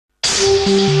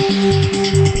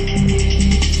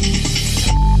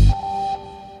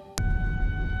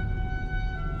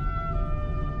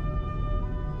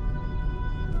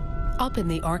up in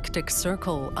the Arctic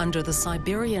Circle, under the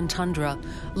Siberian tundra,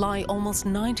 lie almost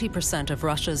 90% of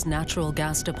Russia's natural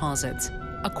gas deposits,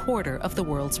 a quarter of the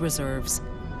world's reserves.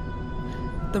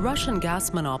 The Russian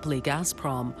gas monopoly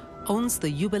Gazprom owns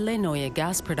the Yubileynoye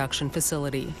gas production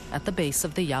facility at the base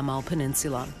of the Yamal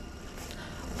Peninsula.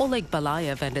 Oleg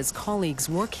Balayev and his colleagues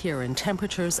work here in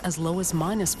temperatures as low as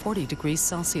minus 40 degrees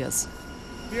Celsius.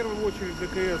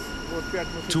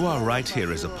 To our right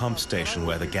here is a pump station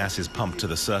where the gas is pumped to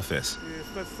the surface.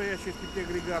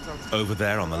 Over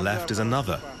there on the left is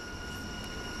another.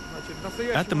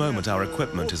 At the moment, our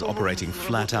equipment is operating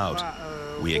flat out.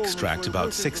 We extract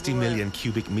about 60 million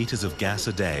cubic meters of gas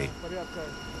a day.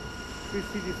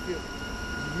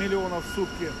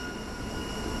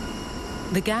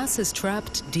 The gas is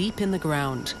trapped deep in the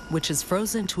ground, which is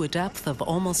frozen to a depth of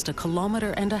almost 1.5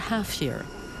 kilometers here.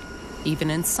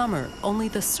 Even in summer, only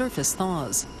the surface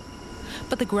thaws.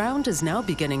 But the ground is now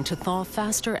beginning to thaw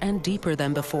faster and deeper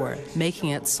than before, making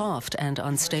it soft and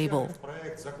unstable.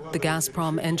 The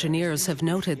Gazprom engineers have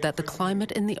noted that the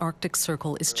climate in the Arctic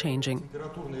Circle is changing.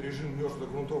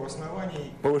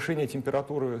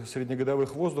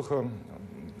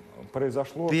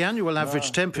 The annual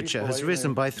average temperature has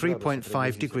risen by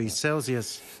 3.5 degrees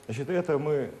Celsius.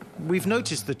 We've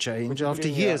noticed the change after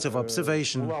years of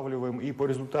observation.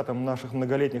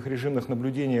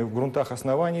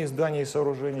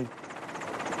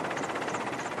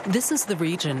 This is the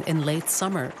region in late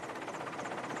summer.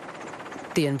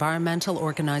 The environmental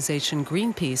organization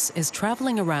Greenpeace is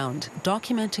traveling around,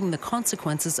 documenting the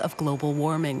consequences of global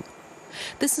warming.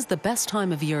 This is the best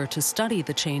time of year to study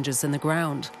the changes in the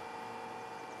ground.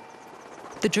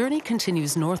 The journey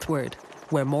continues northward,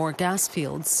 where more gas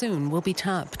fields soon will be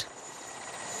tapped.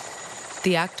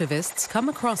 The activists come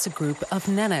across a group of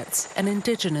Nenets, an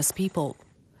indigenous people.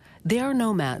 They are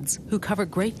nomads who cover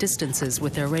great distances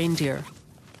with their reindeer.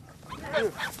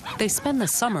 They spend the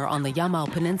summer on the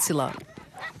Yamal Peninsula.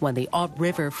 When the Ob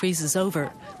River freezes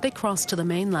over, they cross to the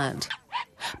mainland.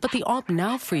 But the Ob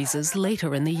now freezes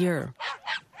later in the year.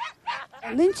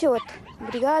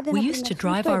 We used to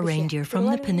drive our reindeer from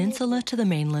the peninsula to the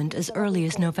mainland as early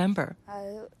as November.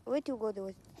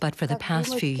 But for the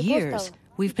past few years,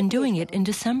 we've been doing it in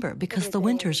December because the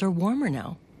winters are warmer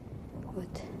now.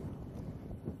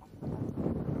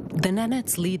 The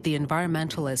Nenets lead the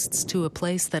environmentalists to a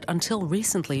place that until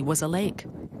recently was a lake.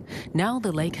 Now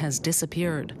the lake has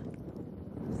disappeared.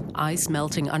 Ice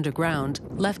melting underground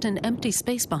left an empty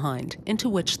space behind into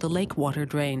which the lake water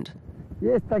drained.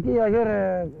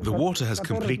 The water has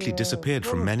completely disappeared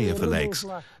from many of the lakes,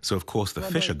 so of course the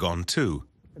fish are gone too.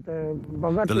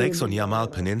 The lakes on Yamal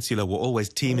Peninsula were always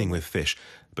teeming with fish,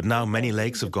 but now many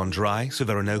lakes have gone dry, so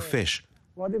there are no fish.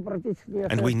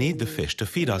 And we need the fish to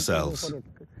feed ourselves.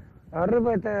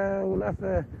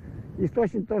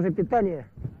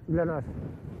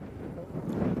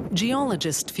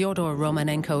 Geologist Fyodor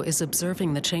Romanenko is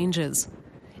observing the changes.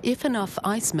 If enough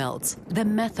ice melts,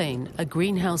 then methane, a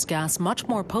greenhouse gas much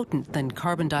more potent than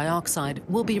carbon dioxide,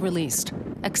 will be released,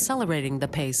 accelerating the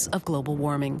pace of global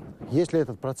warming.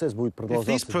 If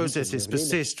these processes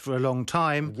persist for a long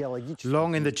time,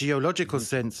 long in the geological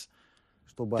sense,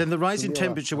 then the rise in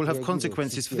temperature will have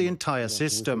consequences for the entire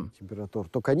system.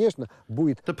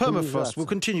 The permafrost will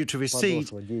continue to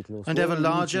recede, and ever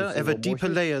larger, ever deeper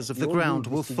layers of the ground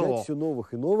will thaw.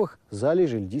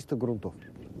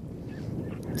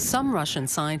 Some Russian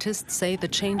scientists say the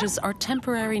changes are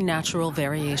temporary natural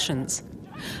variations.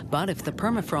 But if the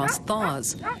permafrost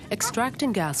thaws,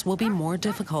 extracting gas will be more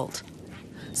difficult.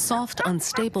 Soft,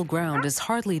 unstable ground is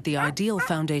hardly the ideal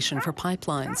foundation for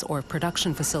pipelines or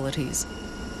production facilities.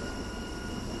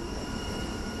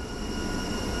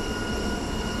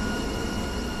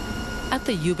 At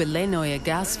the Yubileynoye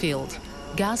gas field,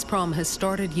 Gazprom has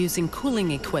started using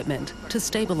cooling equipment to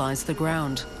stabilize the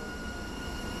ground.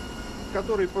 We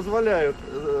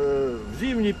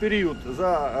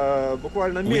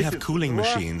have cooling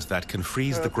machines that can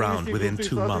freeze the ground within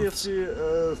 2 months.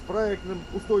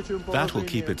 That will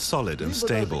keep it solid and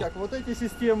stable. It'll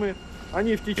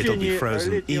be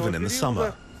frozen even in the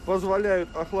summer.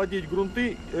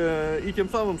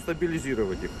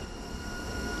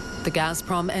 The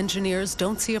Gazprom engineers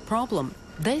don't see a problem.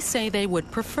 They say they would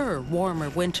prefer warmer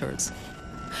winters.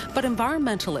 But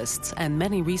environmentalists and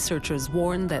many researchers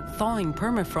warn that thawing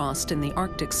permafrost in the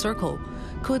Arctic Circle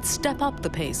could step up the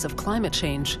pace of climate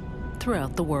change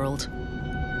throughout the world.